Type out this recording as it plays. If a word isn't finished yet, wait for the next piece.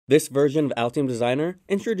This version of Altium Designer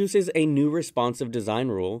introduces a new responsive design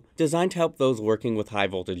rule designed to help those working with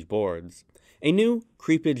high-voltage boards, a new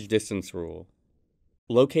creepage distance rule.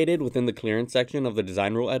 Located within the clearance section of the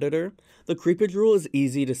design rule editor, the creepage rule is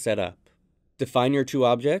easy to set up. Define your two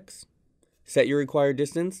objects, set your required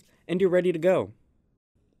distance, and you're ready to go.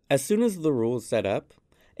 As soon as the rule is set up,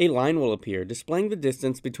 a line will appear displaying the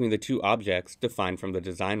distance between the two objects defined from the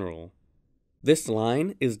design rule. This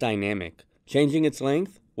line is dynamic, changing its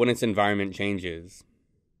length when its environment changes.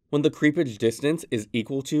 When the creepage distance is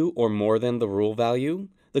equal to or more than the rule value,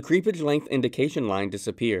 the creepage length indication line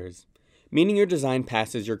disappears, meaning your design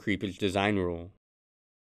passes your creepage design rule.